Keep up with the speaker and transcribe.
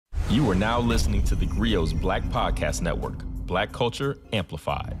You are now listening to TheGrio's Black Podcast Network, Black Culture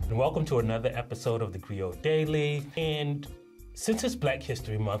Amplified. And welcome to another episode of TheGrio Daily. And since it's Black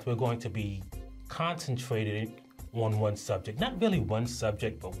History Month, we're going to be concentrating on one subject. Not really one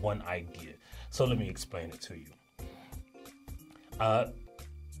subject, but one idea. So let me explain it to you.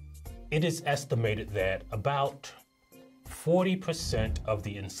 It is estimated that about 40% of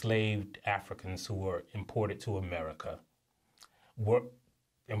the enslaved Africans who were imported to America were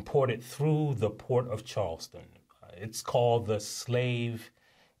imported through the port of Charleston. It's called the slave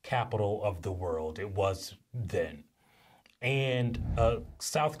capital of the world. It was then. And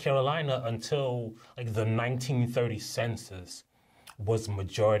South Carolina, until like the 1930 census, was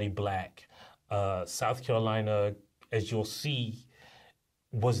majority black. South Carolina, as you'll see,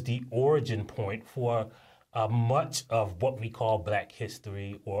 was the origin point for much of what we call Black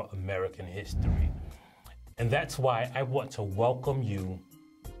history or American history. And that's why I want to welcome you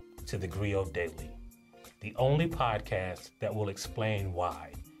to TheGrio Daily, the only podcast that will explain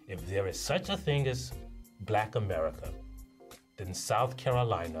why, if there is such a thing as Black America, then South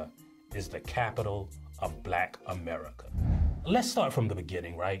Carolina is the capital of Black America. Let's start from the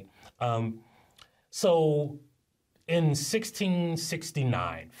beginning, right? So in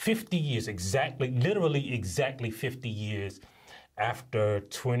 1669, 50 years exactly, literally exactly 50 years after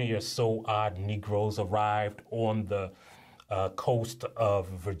 20 or so odd Negroes arrived on the coast of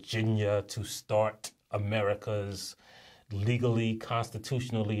Virginia to start America's legally,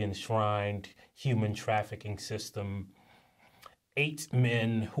 constitutionally enshrined human trafficking system, 8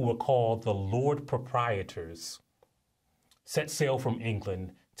 men who were called the Lord Proprietors set sail from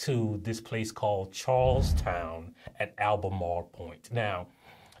England to this place called Charlestown at Albemarle Point. Now,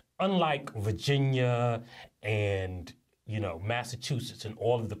 unlike Virginia and Massachusetts and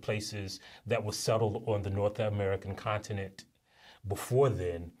all of the places that were settled on the North American continent before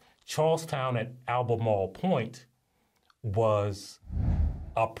then, Charlestown at Albemarle Point was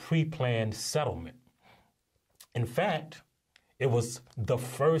a pre-planned settlement. In fact, it was the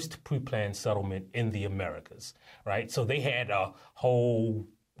first pre-planned settlement in the Americas, right? So they had a whole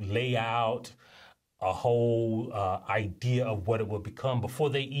layout, a whole idea of what it would become before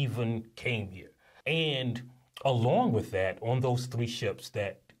they even came here. And along with that, on those 3 ships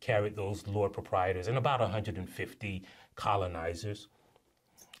that carried those Lord Proprietors and about 150 colonizers,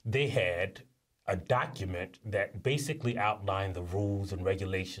 they had a document that basically outlined the rules and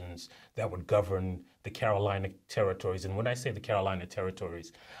regulations that would govern the Carolina territories. And when I say the Carolina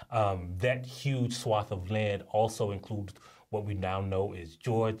territories, that huge swath of land also includes what we now know is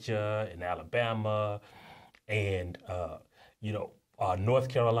Georgia and Alabama and, North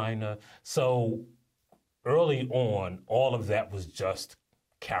Carolina. So early on, all of that was just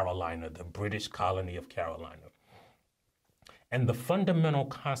Carolina, the British colony of Carolina. And the fundamental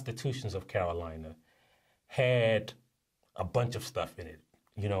constitutions of Carolina had a bunch of stuff in it.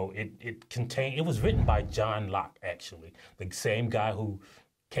 It was written by John Locke, actually, the same guy who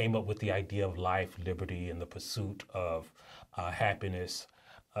came up with the idea of life, liberty, and the pursuit of happiness.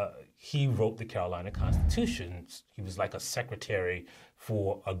 He wrote the Carolina Constitutions. He was like a secretary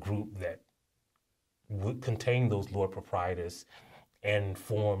for a group that would contain those Lord Proprietors and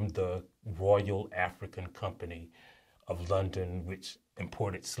formed the Royal African Company of London, which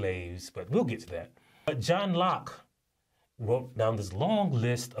imported slaves, but we'll get to that. But John Locke wrote down this long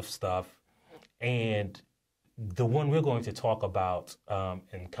list of stuff, and the one we're going to talk about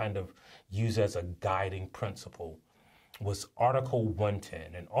and kind of use as a guiding principle was Article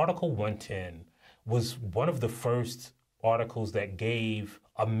 110. And Article 110 was one of the first articles that gave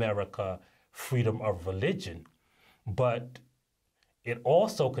America freedom of religion, but it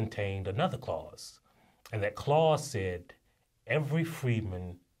also contained another clause. And that clause said, every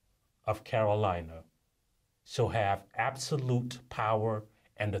freeman of Carolina shall have absolute power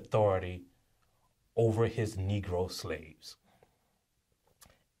and authority over his Negro slaves.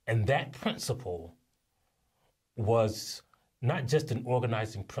 And that principle was not just an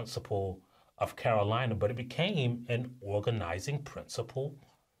organizing principle of Carolina, but it became an organizing principle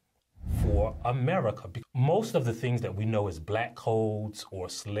for America. Most of the things that we know as black codes or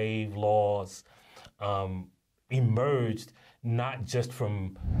slave laws emerged not just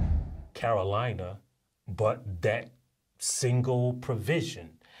from Carolina, but that single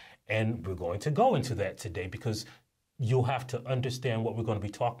provision. And we're going to go into that today because you'll have to understand what we're going to be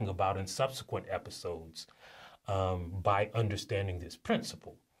talking about in subsequent episodes by understanding this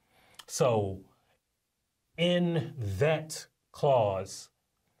principle. So in that clause,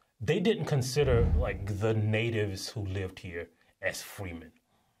 they didn't consider like the natives who lived here as freemen,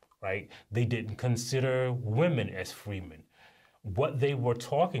 right? They didn't consider women as freemen. what they were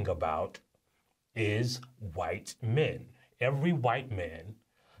talking about is white men. Every white man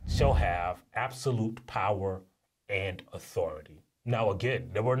shall have absolute power and authority. Now, again,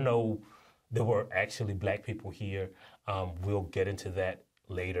 there were actually black people here. We'll get into that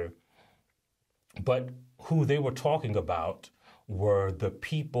later. But who they were talking about were the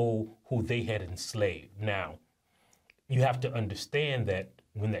people who they had enslaved. Now, you have to understand that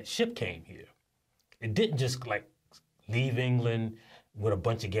when that ship came here, it didn't just like leave England with a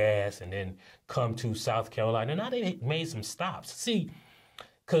bunch of gas and then come to South Carolina. Now they made some stops. See,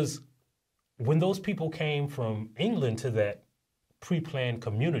 because when those people came from England to that pre-planned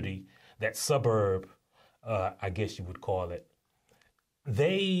community, that suburb, I guess you would call it,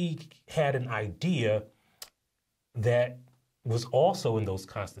 they had an idea that was also in those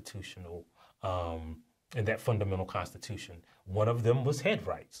constitutional, in that fundamental constitution. One of them was head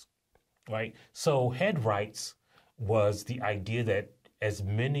rights, right? So head rights was the idea that as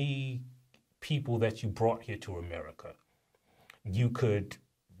many people that you brought here to America, you could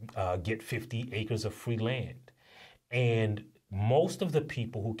get 50 acres of free land. And most of the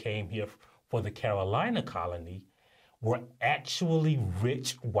people who came here for the Carolina colony were actually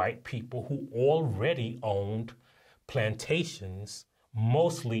rich white people who already owned plantations,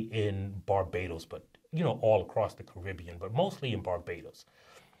 mostly in Barbados, but all across the Caribbean, but mostly in Barbados.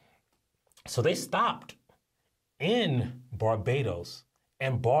 So they stopped in Barbados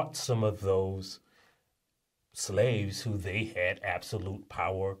and bought some of those slaves who they had absolute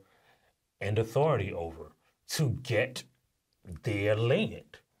power and authority over to get their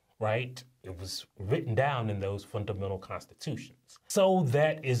land, right? It was written down in those fundamental constitutions. So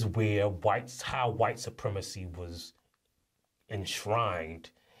that is where how white supremacy was enshrined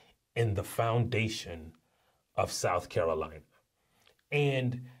in the foundation of South Carolina.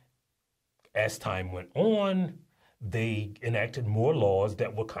 And as time went on, they enacted more laws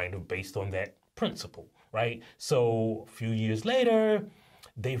that were kind of based on that principle, right? So a few years later,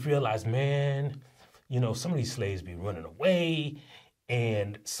 they realized, man, some of these slaves be running away.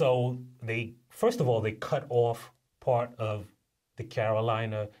 And so first of all, they cut off part of the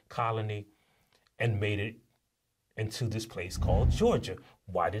Carolina colony and made it into this place called Georgia.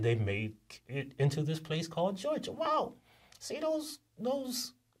 Why did they make it into this place called Georgia? Wow. See, those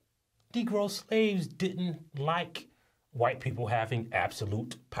Negro slaves didn't like white people having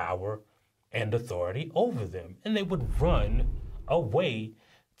absolute power and authority over them. And they would run away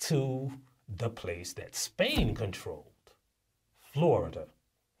to the place that Spain controlled, Florida.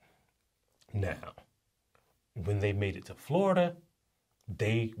 Now, when they made it to Florida,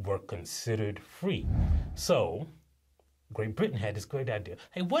 they were considered free. So Great Britain had this great idea.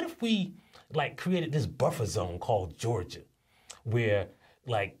 Hey, what if we created this buffer zone called Georgia, where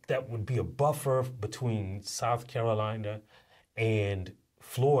that would be a buffer between South Carolina and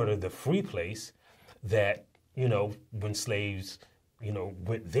Florida, the free place that, when slaves,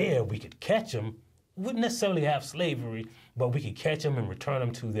 went there, we could catch them. Wouldn't necessarily have slavery, but we could catch them and return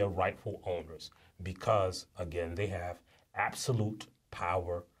them to their rightful owners because, again, they have absolute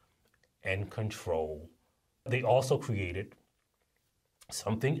power and control. They also created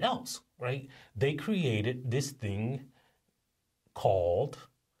something else, right? They created this thing called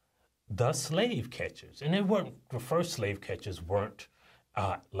the slave catchers. And the first slave catchers weren't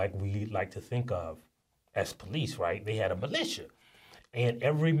like we like to think of as police, right? They had a militia. And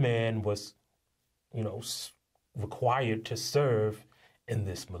every man was, required to serve in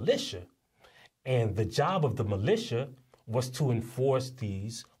this militia. And the job of the militia was to enforce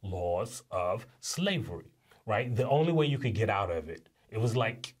these laws of slavery, right? The only way you could get out of it, it was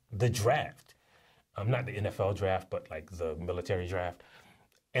like the draft. Not the NFL draft, but like the military draft.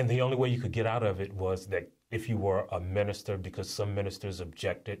 And the only way you could get out of it was that if you were a minister, because some ministers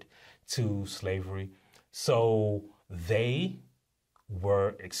objected to slavery. So they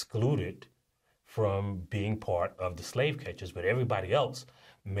were excluded from being part of the slave catchers. But everybody else,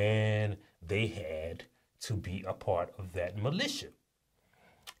 man, they had to be a part of that militia.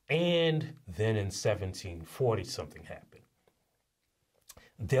 And then in 1740, something happened.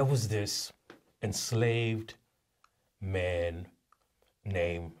 There was this enslaved man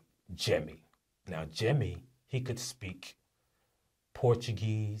named Jemmy. Now, Jemmy, he could speak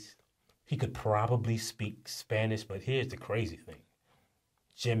Portuguese. He could probably speak Spanish, but here's the crazy thing.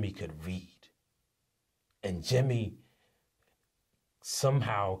 Jemmy could read. And Jemmy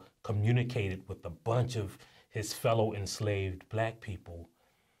somehow communicated with a bunch of his fellow enslaved black people.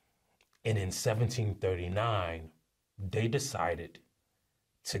 And in 1739, they decided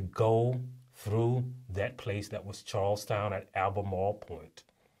to go through that place that was Charlestown at Albemarle Point.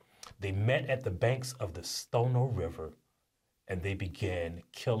 They met at the banks of the Stono River and they began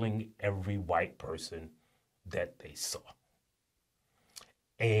killing every white person that they saw.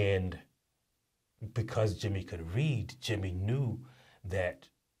 And because Jimmy could read, Jimmy knew that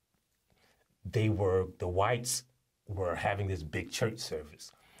the whites were having this big church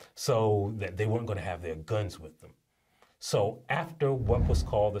service, so that they weren't going to have their guns with them. So after what was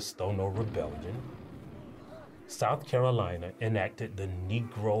called the Stono Rebellion, South Carolina enacted the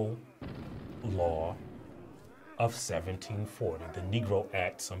Negro Law of 1740, the Negro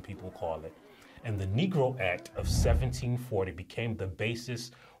Act, some people call it. And the Negro Act of 1740 became the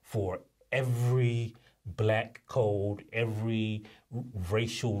basis for every black code, every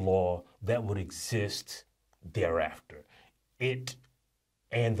racial law that would exist thereafter.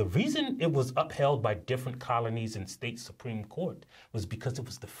 And the reason it was upheld by different colonies and state Supreme Court was because it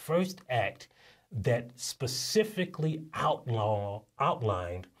was the first act that specifically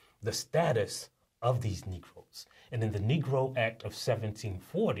outlined the status of these Negroes. And in the Negro Act of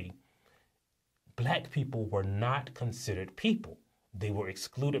 1740, black people were not considered people. They were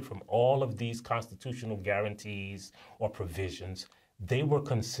excluded from all of these constitutional guarantees or provisions. They were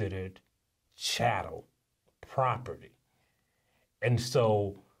considered chattel, property. And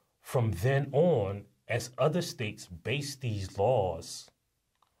so from then on, as other states based these laws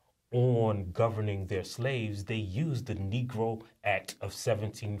on governing their slaves, they used the Negro Act of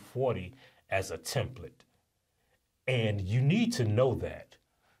 1740 as a template. And you need to know that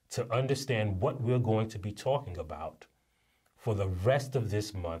to understand what we're going to be talking about for the rest of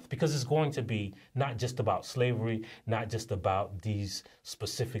this month, because it's going to be not just about slavery, not just about these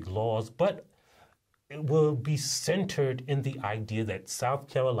specific laws, but it will be centered in the idea that South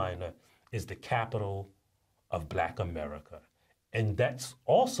Carolina is the capital of Black America. And that's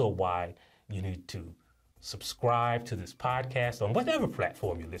also why you need to subscribe to this podcast on whatever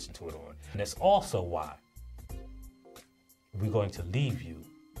platform you listen to it on. And that's also why we're going to leave you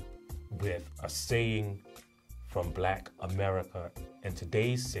with a saying from Black America. And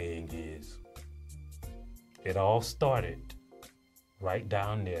today's saying is, it all started right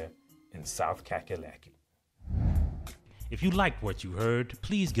down there in South Kakalaki. If you liked what you heard,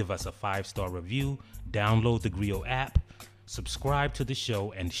 please give us a 5-star review, download the TheGrio app, subscribe to the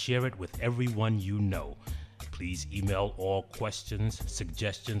show, and share it with everyone you know. Please email all questions,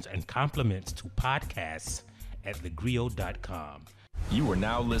 suggestions, and compliments to podcasts@thegrio.com. You are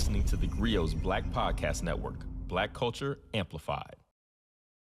now listening to TheGrio's Black Podcast Network, Black Culture Amplified.